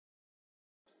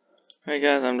Hey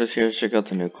guys, I'm just here to check out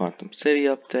the new Quantum City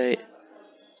update.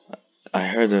 I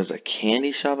heard there's a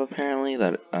candy shop apparently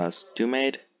that Stu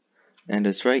made, and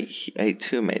it's right here.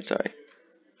 Stu made, sorry.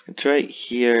 It's right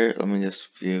here. Let me just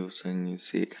view so you can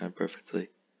see it kind of perfectly.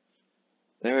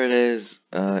 There it is.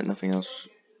 Nothing else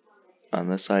on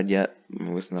this side yet.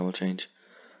 With that will change.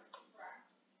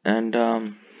 And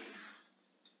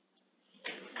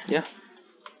yeah,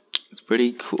 it's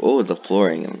pretty cool. Oh, the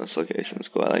flooring in this location is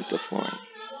cool. I like the flooring.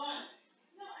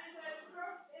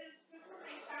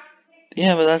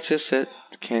 Yeah, but that's just it.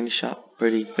 Candy shop,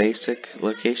 pretty basic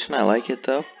location. I like it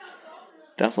though.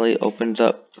 Definitely opens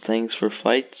up things for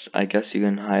fights. I guess you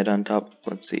can hide on top.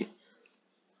 Let's see.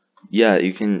 Yeah,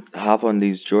 you can hop on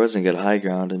these drawers and get high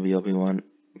ground and be Obi-Wan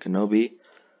Kenobi.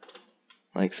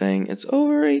 Like saying, it's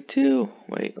over 8-2.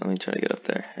 Wait, let me try to get up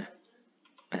there.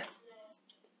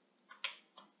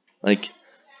 Like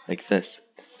this.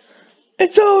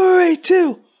 It's over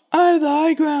 8-2! I have the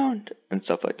high ground! And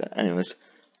stuff like that. Anyways,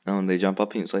 now when they jump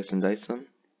up, you can slice and dice them.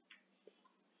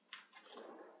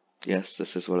 Yes,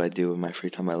 this is what I do in my free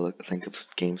time. I think of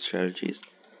game strategies.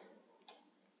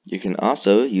 You can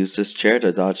also use this chair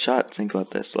to dodge shots. Think about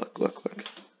this. Look.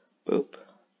 Boop.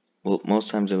 Well,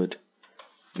 most times it would,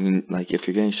 like, if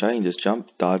you're getting shot, you can just jump,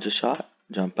 dodge a shot,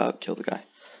 jump out, kill the guy.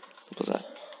 Simple as that.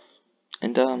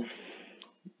 And,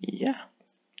 yeah.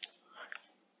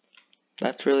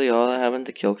 That's really all I have in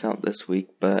the kill count this week,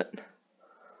 but,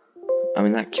 I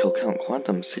mean, not kill count,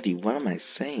 Quantum City, what am I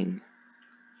saying?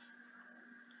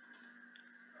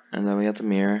 And then we got the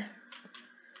mirror.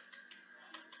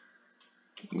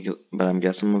 But I'm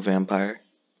guessing I'm a vampire,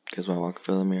 because when I walk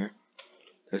through the mirror,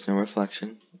 there's no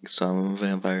reflection, so I'm a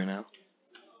vampire now.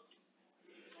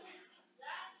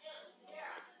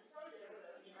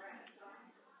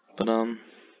 But,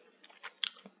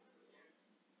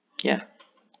 yeah.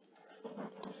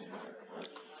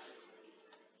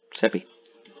 It's happy.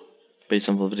 Pretty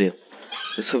simple video.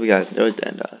 Just hope you guys enjoyed,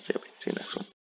 and see you next one.